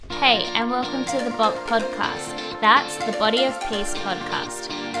Hey, and welcome to the BOP podcast. That's the Body of Peace podcast.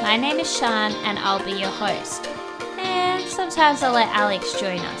 My name is Shan, and I'll be your host. And sometimes I'll let Alex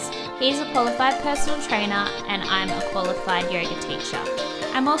join us. He's a qualified personal trainer, and I'm a qualified yoga teacher.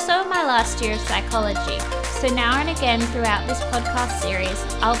 I'm also in my last year of psychology, so now and again throughout this podcast series,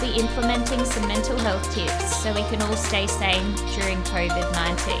 I'll be implementing some mental health tips so we can all stay sane during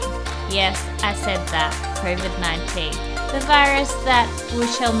COVID-19. Yes, I said that, COVID-19. The virus that we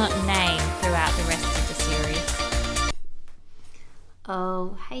shall not name throughout the rest of the series.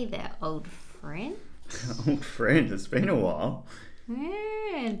 Oh, hey there, old friend. Old friend, it's been a while.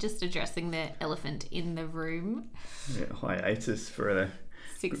 Yeah, just addressing the elephant in the room. Yeah, hiatus for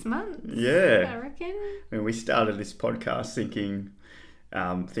 6 months. Yeah, I reckon. I mean, we started this podcast thinking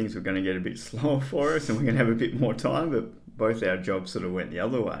things were going to get a bit slower for us and we're going to have a bit more time, but both our jobs sort of went the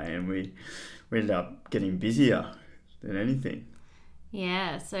other way and we ended up getting busier than anything.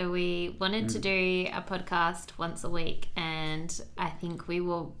 Yeah, so we wanted to do a podcast once a week, and I think we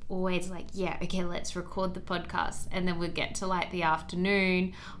were always like, yeah, okay, let's record the podcast, and then we'd get to like the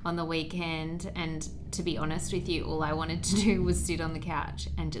afternoon on the weekend, and to be honest with you, all I wanted to do was sit on the couch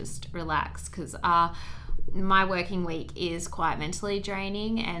and just relax, because my working week is quite mentally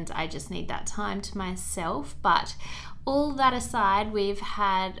draining and I just need that time to myself. But all that aside, we've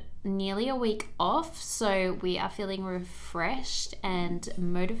had nearly a week off, so we are feeling refreshed and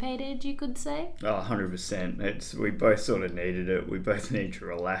motivated, you could say. 100%. We both sort of needed it. We both need to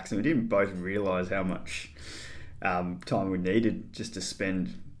relax, and we didn't both realise how much time we needed just to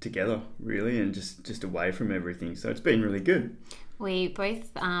spend together, really, and just away from everything. So it's been really good. We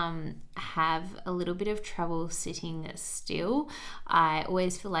both have a little bit of trouble sitting still. I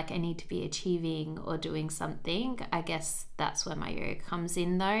always feel like I need to be achieving or doing something. I guess that's where my yoga comes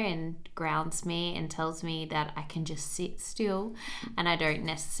in though, and grounds me and tells me that I can just sit still and I don't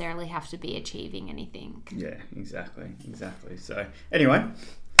necessarily have to be achieving anything. Yeah, exactly. So anyway,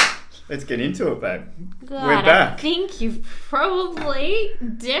 let's get into it, babe. God, we're back. I think you've probably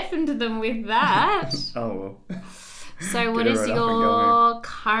deafened them with that. Oh, well. So what is your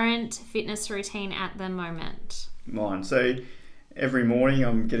current fitness routine at the moment? Mine. So every morning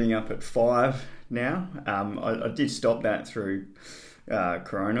I'm getting up at 5 now. I did stop that through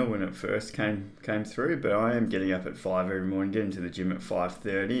Corona when it first came through, but I am getting up at 5 every morning, getting to the gym at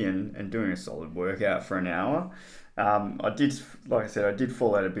 5:30 and doing a solid workout for an hour. I did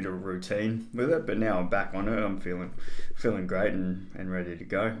fall out a bit of routine with it, but now I'm back on it. I'm feeling great and ready to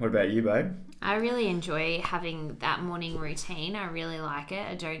go. What about you, babe? I really enjoy having that morning routine. I really like it.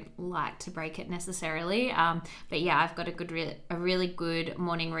 I don't like to break it necessarily. But yeah, I've got a really good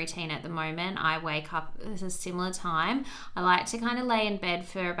morning routine at the moment. I wake up at a similar time. I like to kind of lay in bed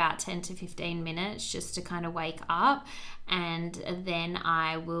for about 10 to 15 minutes just to kind of wake up. And then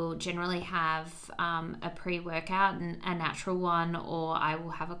I will generally have a pre-workout, a natural one, or I will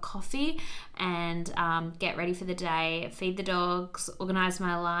have a coffee and get ready for the day, feed the dogs, organise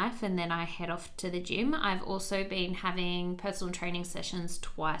my life, and then I head off to the gym. I've also been having personal training sessions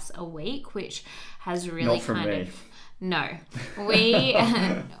twice a week, which has really Not from me. No.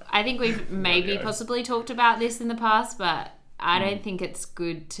 I think we've maybe possibly talked about this in the past, but I don't think it's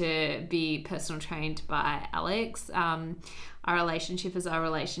good to be personal trained by Alex. Our relationship is our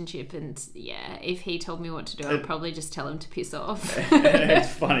relationship, and yeah, if he told me what to do, I'd probably just tell him to piss off. It's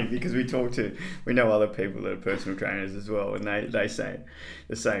funny because we know other people that are personal trainers as well, and they say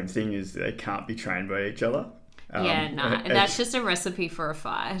the same thing, is they can't be trained by each other. That's just a recipe for a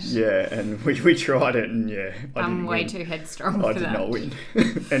fight. Yeah, and we tried it, and yeah, I'm way too headstrong for that. I did not win.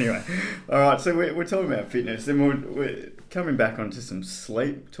 Anyway, all right, so we're talking about fitness, and we're coming back onto some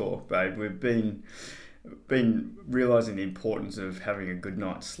sleep talk, babe. We've been realising the importance of having a good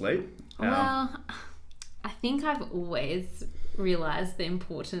night's sleep. Well, I think I've always realised the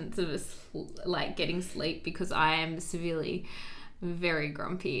importance of getting sleep, because I am severely very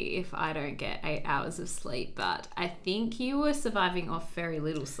grumpy if I don't get 8 hours of sleep. But I think you were surviving off very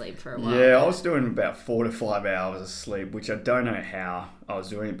little sleep for a while. Yeah, I was doing about 4 to 5 hours of sleep, which I don't know how I was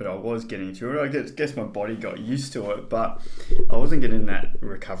doing it, but I was getting through it. I guess my body got used to it, but I wasn't getting that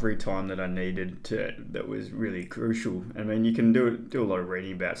recovery time that I needed that was really crucial. I mean, you can do a lot of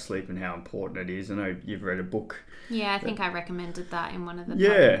reading about sleep and how important it is. I know you've read a book. Yeah, I think I recommended that in one of the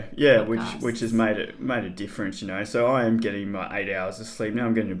podcasts. which has made a difference, you know. So I am getting my 8 hours of sleep now.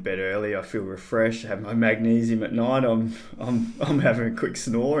 I'm getting to bed early. I feel refreshed. I have my magnesium at night. I'm having a quick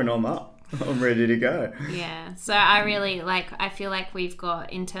snore and I'm up. I'm ready to go. Yeah. So I feel like we've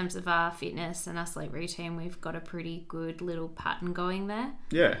got, in terms of our fitness and our sleep routine, we've got a pretty good little pattern going there.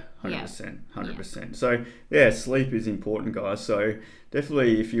 Yeah, 100%. 100%. So, yeah, sleep is important, guys. So,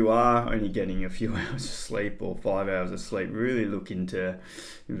 definitely if you are only getting a few hours of sleep or 5 hours of sleep, really look into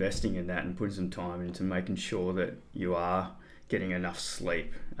investing in that and putting some time into making sure that you are getting enough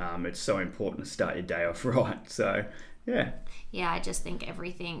sleep. It's so important to start your day off right. So, yeah. Yeah, I just think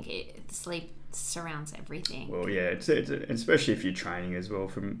sleep surrounds everything. Well, yeah, it's especially if you're training as well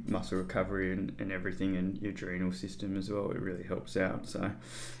for muscle recovery and everything, and your adrenal system as well. It really helps out. So,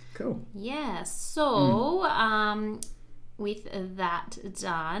 cool. Yeah. So, with that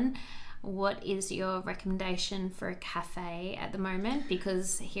done, what is your recommendation for a cafe at the moment?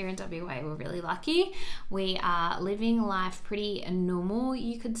 Because here in WA, we're really lucky. We are living life pretty normal,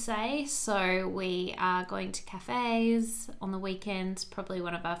 you could say. So we are going to cafes on the weekends. Probably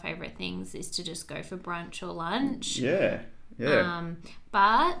one of our favourite things is to just go for brunch or lunch. Yeah.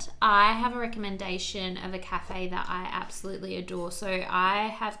 But I have a recommendation of a cafe that I absolutely adore. So I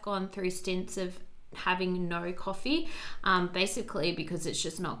have gone through stints of having no coffee, basically because it's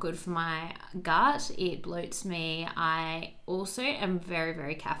just not good for my gut. It bloats me. I also am very,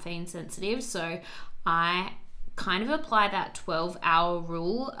 very caffeine sensitive, so I kind of apply that 12-hour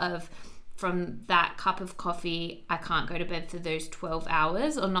rule of, from that cup of coffee, I can't go to bed for those 12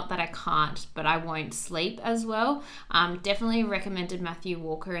 hours, or not that I can't, but I won't sleep as well. Definitely recommended Matthew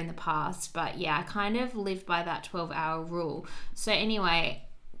Walker in the past, but yeah, I kind of live by that 12-hour rule. So anyway,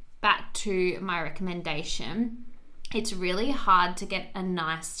 back to my recommendation. It's really hard to get a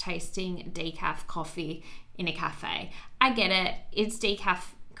nice tasting decaf coffee in a cafe. I get it. It's decaf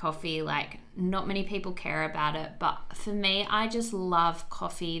coffee. Like, not many people care about it. But for me, I just love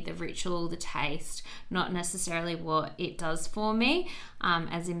coffee, the ritual, the taste, not necessarily what it does for me,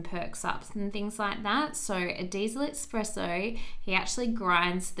 as in perks ups and things like that. So a diesel espresso, he actually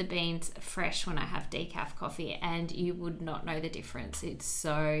grinds the beans fresh when I have decaf coffee, and you would not know the difference. It's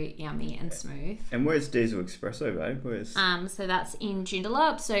so yummy and smooth. And where's Diesel Espresso, babe? So that's in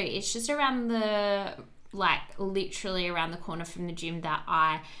Joondalup. So it's just around literally around the corner from the gym that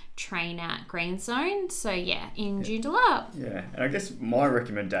I train at, Green Zone. So yeah, in Joondalup. Yeah, and I guess my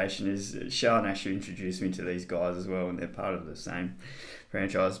recommendation is, Sharon actually introduced me to these guys as well, and they're part of the same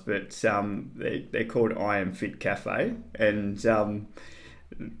franchise, but they're called I Am Fit Cafe, and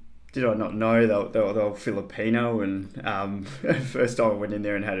did I not know they were Filipino, and first time I went in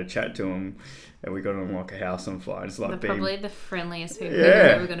there and had a chat to them, and we got on like a house on fire. It's like they're probably the friendliest people you're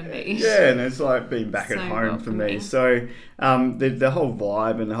ever going to meet. Yeah, and it's like being back So at home for me. welcoming. So the whole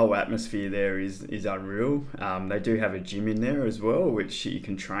vibe and the whole atmosphere there is unreal. They do have a gym in there as well, which you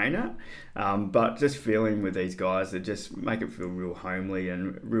can train at. But just feeling with these guys, that just make it feel real homely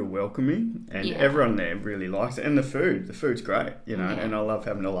and real welcoming. And everyone there really likes it. And the food's great, and I love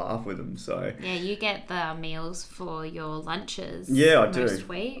having a laugh with them. So yeah, you get the meals for your lunches. Yeah, I most do.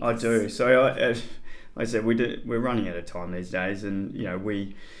 weeks. I do. So like I said, we're running out of time these days, and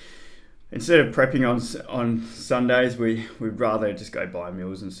we, instead of prepping on Sundays, we'd rather just go buy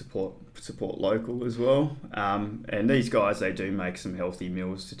meals and support local as well. And these guys, they do make some healthy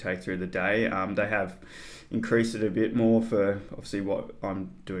meals to take through the day. They have increased it a bit more for obviously what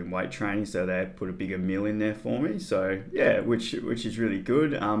I'm doing weight training, so they put a bigger meal in there for me. So yeah, which is really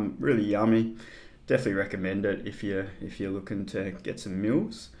good. Really yummy. Definitely recommend it if you're looking to get some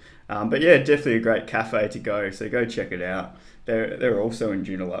meals. But yeah, definitely a great cafe to go. So go check it out. They're also in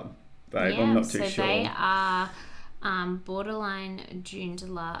Joondalup, babe. I'm not too sure. So they are borderline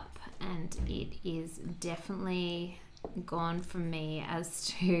Joondalup, and it is definitely gone from me as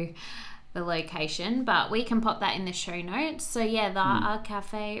to the location, but we can pop that in the show notes. So yeah, there are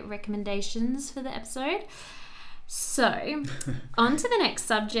cafe recommendations for the episode. So on to the next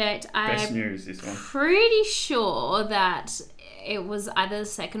subject. Best news, this one. Pretty sure that it was either the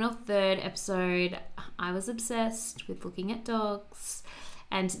second or third episode. I was obsessed with looking at dogs.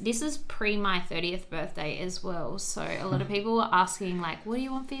 And this is pre my 30th birthday as well. So a lot of people were asking, like, what do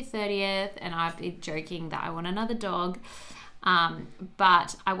you want for your 30th? And I'd be joking that I want another dog.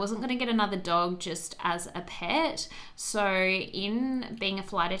 But I wasn't going to get another dog just as a pet. So in being a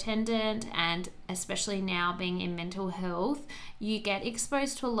flight attendant, and especially now being in mental health, you get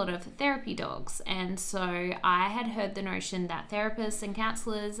exposed to a lot of therapy dogs. And so I had heard the notion that therapists and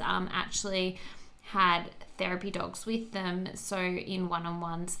counselors actually had therapy dogs with them. So in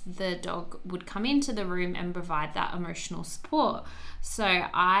one-on-ones, the dog would come into the room and provide that emotional support. So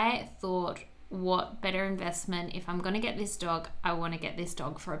I thought, what better investment? If I'm going to get this dog, I want to get this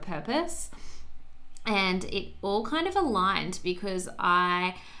dog for a purpose. And it all kind of aligned because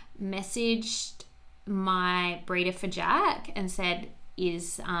I messaged my breeder for Jack and said,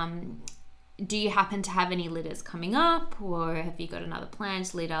 do you happen to have any litters coming up, or have you got another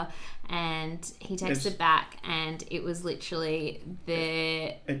planned litter? And he texted back, and it was literally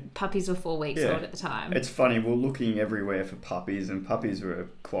the puppies were 4 weeks old at the time. It's funny, we're looking everywhere for puppies, and puppies were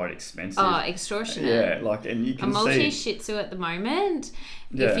quite expensive. Oh, extortionate. Yeah, and you can see... A multi Shih Tzu at the moment,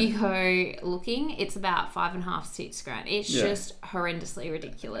 if you go looking, it's about $5.5-6 grand. It's just horrendously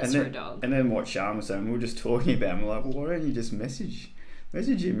ridiculous for a dog. And then what Sean was saying, we were just talking about him, we're like, well, why don't you just message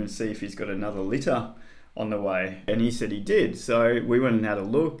him and see if he's got another litter on the way. And he said he did. So we went and had a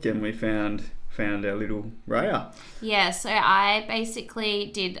look, and we found our little Raya. Yeah, so I basically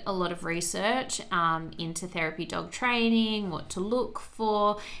did a lot of research into therapy dog training, what to look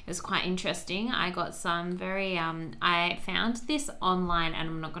for. It was quite interesting. I got some very... I found this online, and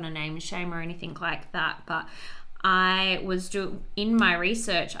I'm not going to name shame or anything like that, but in my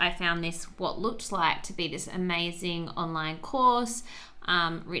research, I found this, what looked like to be this amazing online course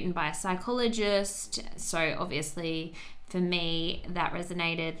written by a psychologist. So obviously for me that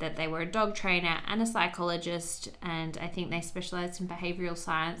resonated, that they were a dog trainer and a psychologist, and I think they specialized in behavioral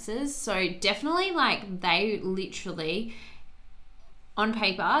sciences. So definitely, like, they literally, on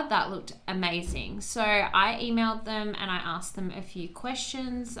paper, that looked amazing. So I emailed them and I asked them a few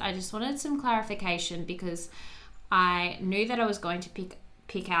questions. I just wanted some clarification, because I knew that I was going to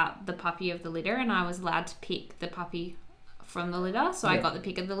pick out the puppy of the litter, and I was allowed to pick the puppy from the litter. So I got the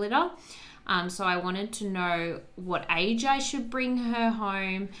pick of the litter. So I wanted to know what age I should bring her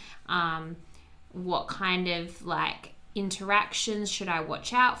home, what kind of like interactions should I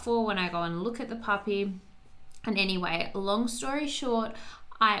watch out for when I go and look at the puppy. And anyway, long story short,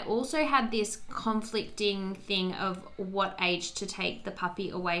 I also had this conflicting thing of what age to take the puppy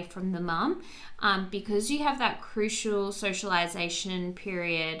away from the mum, because you have that crucial socialization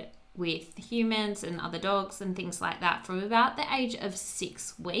period with humans and other dogs and things like that from about the age of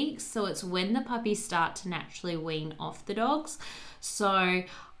 6 weeks. So it's when the puppies start to naturally wean off the dogs. So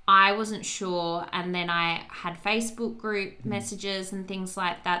I wasn't sure, and then I had Facebook group messages and things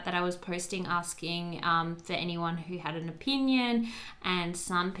like that I was posting, asking for anyone who had an opinion, and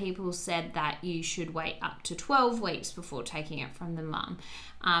some people said that you should wait up to 12 weeks before taking it from the mum.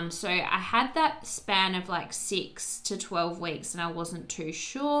 So I had that span of like 6 to 12 weeks, and I wasn't too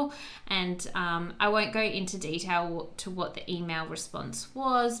sure, and I won't go into detail to what the email response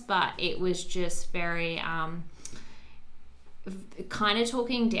was, but it was just very... kind of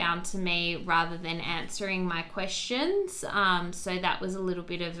talking down to me rather than answering my questions. So that was a little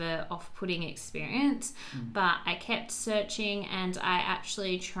bit of a off-putting experience. But I kept searching, and I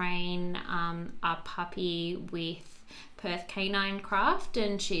actually train a puppy with Perth Canine Craft,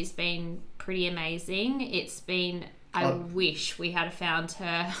 and she's been pretty amazing. It's been... I wish we had found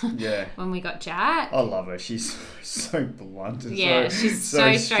her when we got Jack. I love her. She's so blunt. She's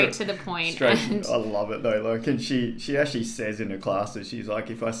so straight to the point. And I love it though. Like, and she actually says in her classes, she's like,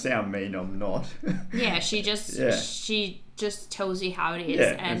 if I sound mean, I'm not. She just tells you how it is.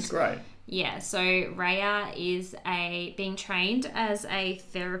 Yeah, and it's great. Yeah, so Raya is being trained as a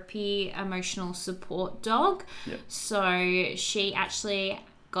therapy emotional support dog. Yep. So she actually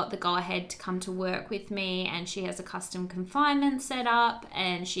got the go-ahead to come to work with me, and she has a custom confinement set up,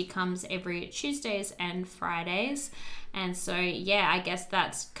 and she comes every Tuesdays and Fridays. And so I guess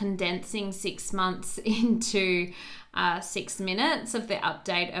that's condensing 6 months into 6 minutes of the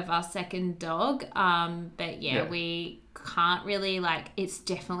update of our second dog. We can't really, like, it's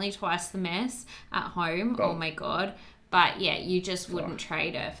definitely twice the mess at home. Oh my god. But you just wouldn't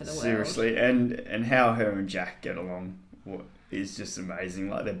trade her for the world. Seriously. And how her and Jack get along is just amazing.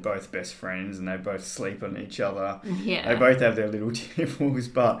 Like, they're both best friends, and they both sleep on each other. Yeah. They both have their little tiffles,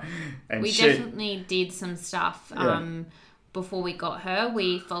 we definitely did some stuff before we got her.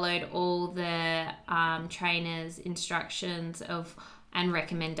 We followed all the trainers' instructions and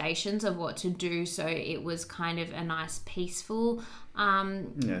recommendations of what to do, so it was kind of a nice peaceful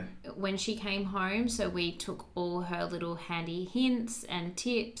when she came home. So we took all her little handy hints and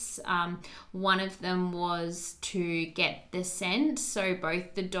tips. One of them was to get the scent, so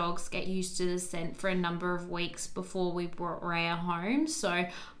both the dogs get used to the scent for a number of weeks before we brought Rhea home. So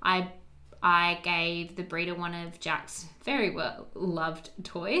I gave the breeder one of Jack's very well loved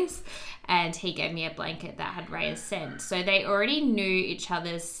toys, and he gave me a blanket that had Rhea's scent. So they already knew each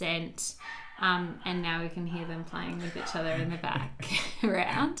other's scent, and now we can hear them playing with each other in the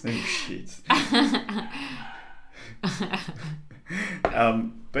background. Oh, shit.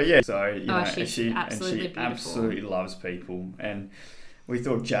 So she absolutely loves people, and we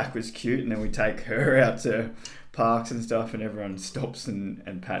thought Jack was cute, and then we take her out to parks and stuff, and everyone stops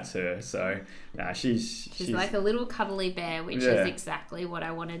and pats her. So she's like a little cuddly bear, which is exactly what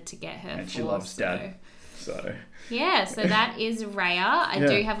I wanted to get her and for. she loves Dad. So that is Raya. I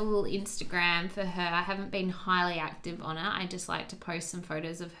do have a little Instagram for her. I haven't been highly active on it. I just like to post some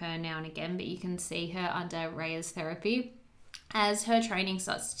photos of her now and again, but you can see her under Raya's therapy as her training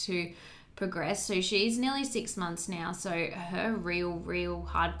starts to progress. So she's nearly 6 months now, so her real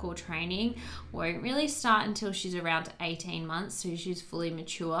hardcore training won't really start until she's around 18 months, so she's fully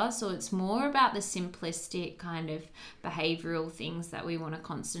mature. So it's more about the simplistic kind of behavioral things that we want to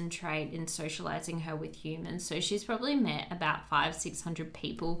concentrate in socializing her with humans. So she's probably met about 500-600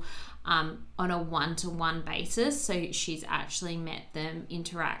 people on a one-to-one basis. So she's actually met them,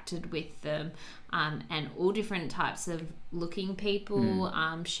 interacted with them, and all different types of looking people,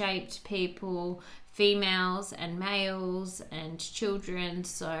 shaped people, females and males and children.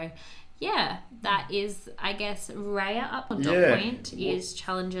 So that is, I guess, Raya up on dot point is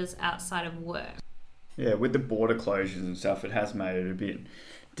challenges outside of work. Yeah, with the border closures and stuff, it has made it a bit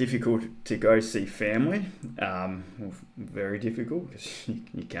difficult to go see family. Very difficult because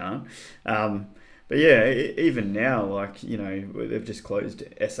you can't. But yeah, even now, like, you know, they've just closed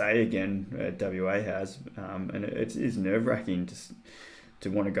SA again, WA has, and it is nerve-wracking to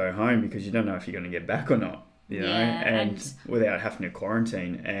want to go home because you don't know if you're going to get back or not, you know, and without having to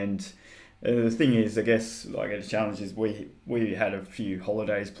quarantine. And the thing is, I guess, like, the challenge is we had a few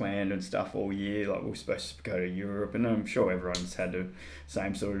holidays planned and stuff all year, like we were supposed to go to Europe, and I'm sure everyone's had the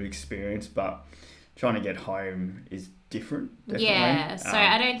same sort of experience, but trying to get home is different, definitely. Yeah, so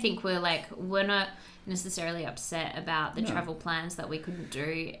I don't think we're not necessarily upset about the travel plans that we couldn't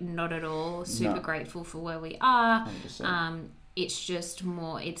do. Not at all. Super grateful for where we are. 100%. It's just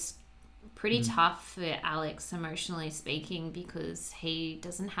more, it's pretty tough for Alex, emotionally speaking, because he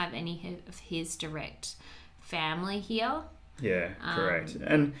doesn't have any of his direct family here. Yeah, correct.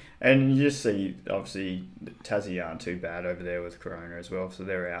 And you just see, obviously, Tassie aren't too bad over there with Corona as well, so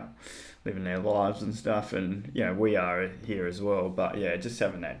they're out living their lives and stuff, and, you know, we are here as well, but yeah, just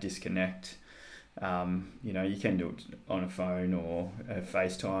having that disconnect, you know, you can do it on a phone or a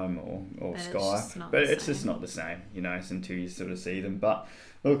FaceTime or Skype, but it's just not the same, you know, until you sort of see them. But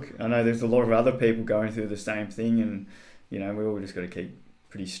look, I know there's a lot of other people going through the same thing, and, you know, we all just got to keep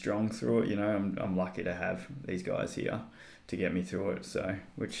pretty strong through it. You know, I'm lucky to have these guys here to get me through it, so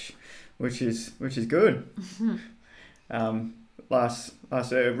which is good. Last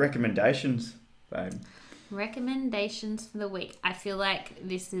recommendations, babe. Recommendations for the week. I feel like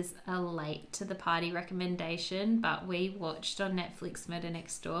this is a late to the party recommendation, but we watched on Netflix Murder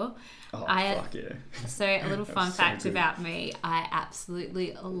Next Door. Oh, fuck yeah. So a little fun fact about me, I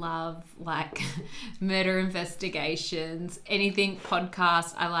absolutely love, like, murder investigations, anything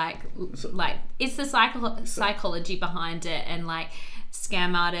podcast. I like it's the psychology behind it, and, like,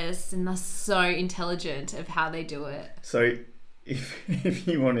 scam artists, and they're so intelligent of how they do it. So if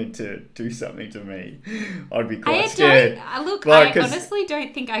you wanted to do something to me, I'd be quite scared. I honestly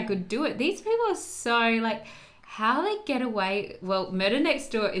don't think I could do it. These people are so, like, how they get away. Well, Murder Next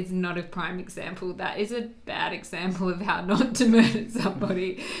Door is not a prime example. That is a bad example of how not to murder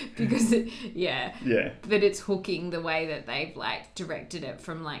somebody, because but it's hooking the way that they've, like, directed it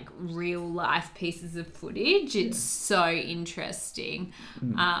from, like, real life pieces of footage. It's so interesting.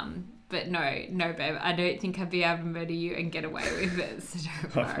 But no, babe, I don't think I'd be able to murder you and get away with it, so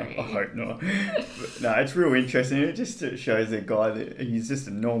don't worry. I hope not. But, no, it's real interesting. It just shows a guy that he's just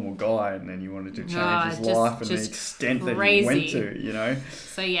a normal guy, and then you wanted to change his life and the extent that he went to, you know.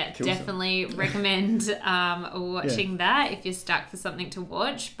 So yeah, definitely recommend watching that if you're stuck for something to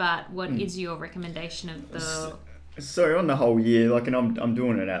watch. But what is your recommendation of the... So on the whole year, like, and I'm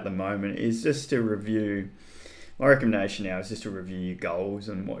doing it at the moment, is just to review... My recommendation now is just to review your goals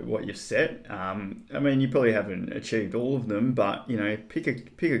and what you've set. I mean, you probably haven't achieved all of them, but, you know, pick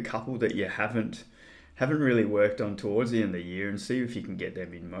a couple that you haven't really worked on towards the end of the year, and see if you can get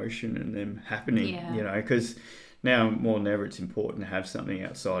them in motion and them happening. Yeah. You know, because now more than ever, it's important to have something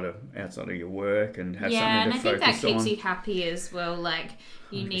outside of your work and have something to focus on. Yeah, and I think that keeps you happy as well. Like,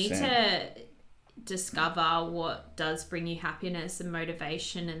 you 100%. Need to discover what does bring you happiness and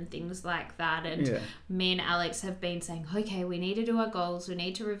motivation and things like that. And me and Alex have been saying, okay, we need to do our goals, we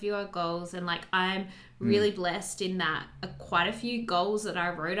need to review our goals, and, like, I'm really blessed in that quite a few goals that I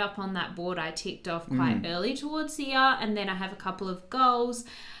wrote up on that board I ticked off quite early towards the year, and then I have a couple of goals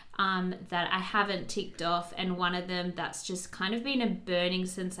that I haven't ticked off, and one of them that's just kind of been a burning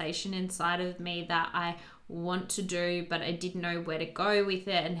sensation inside of me that I want to do, but I didn't know where to go with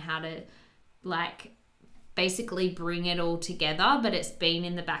it and how to, like, basically bring it all together. But it's been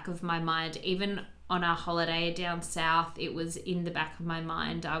in the back of my mind even on our holiday down south, it was in the back of my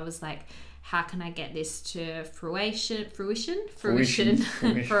mind. I was like, how can I get this to fruition.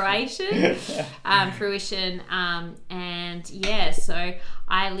 And yeah, so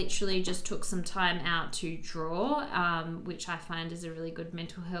I literally just took some time out to draw, which I find is a really good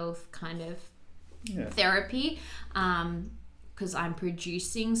mental health kind of therapy, because I'm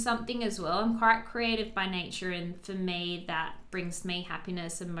producing something as well. I'm quite creative by nature, and for me that brings me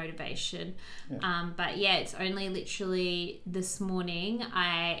happiness and motivation. But yeah, it's only literally this morning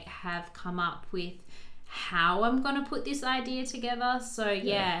I have come up with how I'm going to put this idea together. So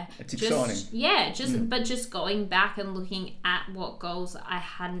it's exciting. But just going back and looking at what goals I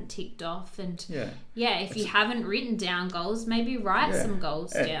hadn't ticked off, and if you haven't written down goals, maybe write some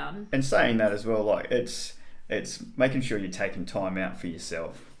goals down. And saying that as well, like it's making sure you're taking time out for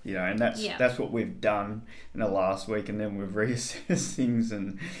yourself, and that's what we've done in the last week, and then we've reassessed things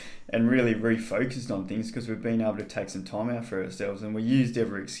and really refocused on things because we've been able to take some time out for ourselves, and we used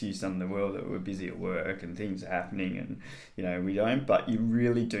every excuse under the world that we're busy at work and things are happening, and we don't, but you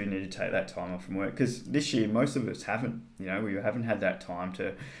really do need to take that time off from work, because this year most of us haven't, we haven't had that time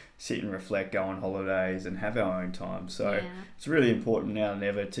to sit and reflect, go on holidays and have our own time. So it's really important now than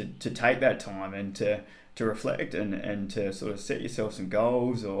ever to take that time and to reflect and to sort of set yourself some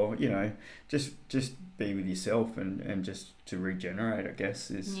goals, or just be with yourself and just to regenerate, I guess,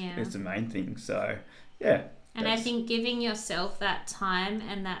 is the main thing. So and I think giving yourself that time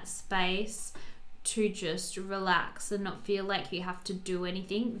and that space to just relax and not feel like you have to do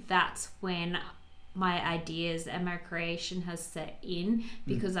anything, that's when my ideas and my creation has set in,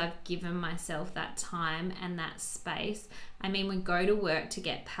 because I've given myself that time and that space. I mean, we go to work to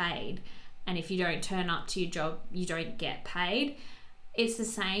get paid, and if you don't turn up to your job, you don't get paid. It's the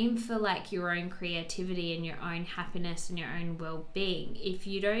same for like your own creativity and your own happiness and your own well-being. If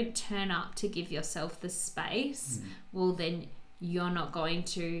you don't turn up to give yourself the space, well, then you're not going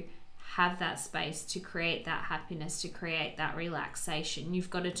to have that space to create that happiness, to create that relaxation. You've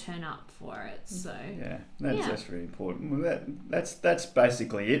got to turn up for it. So that's really important. Well, that's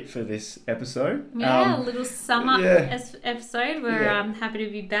basically it for this episode. A little summer episode. We're happy to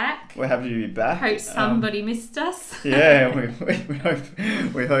be back. We're happy to be back. Hope somebody missed us. We hope.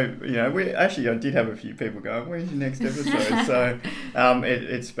 We actually, I did have a few people going, when's your next episode? So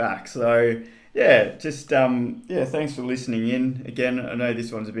it's back. So thanks for listening in. Again, I know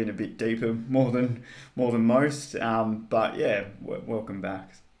this one's been a bit deeper, more than most. But welcome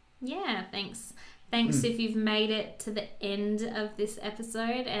back. Yeah, thanks. Thanks if you've made it to the end of this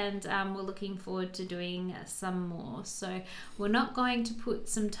episode, and we're looking forward to doing some more. So we're not going to put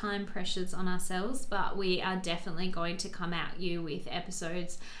some time pressures on ourselves, but we are definitely going to come at you with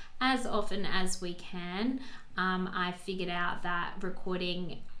episodes as often as we can. I figured out that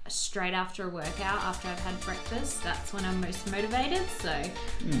recording straight after a workout, after I've had breakfast, that's when I'm most motivated. So I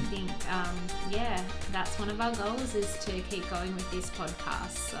think that's one of our goals, is to keep going with this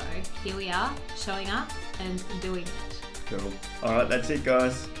podcast. So here we are, showing up and doing it. Cool. All right, that's it,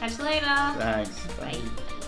 guys. Catch you later. Thanks. Bye.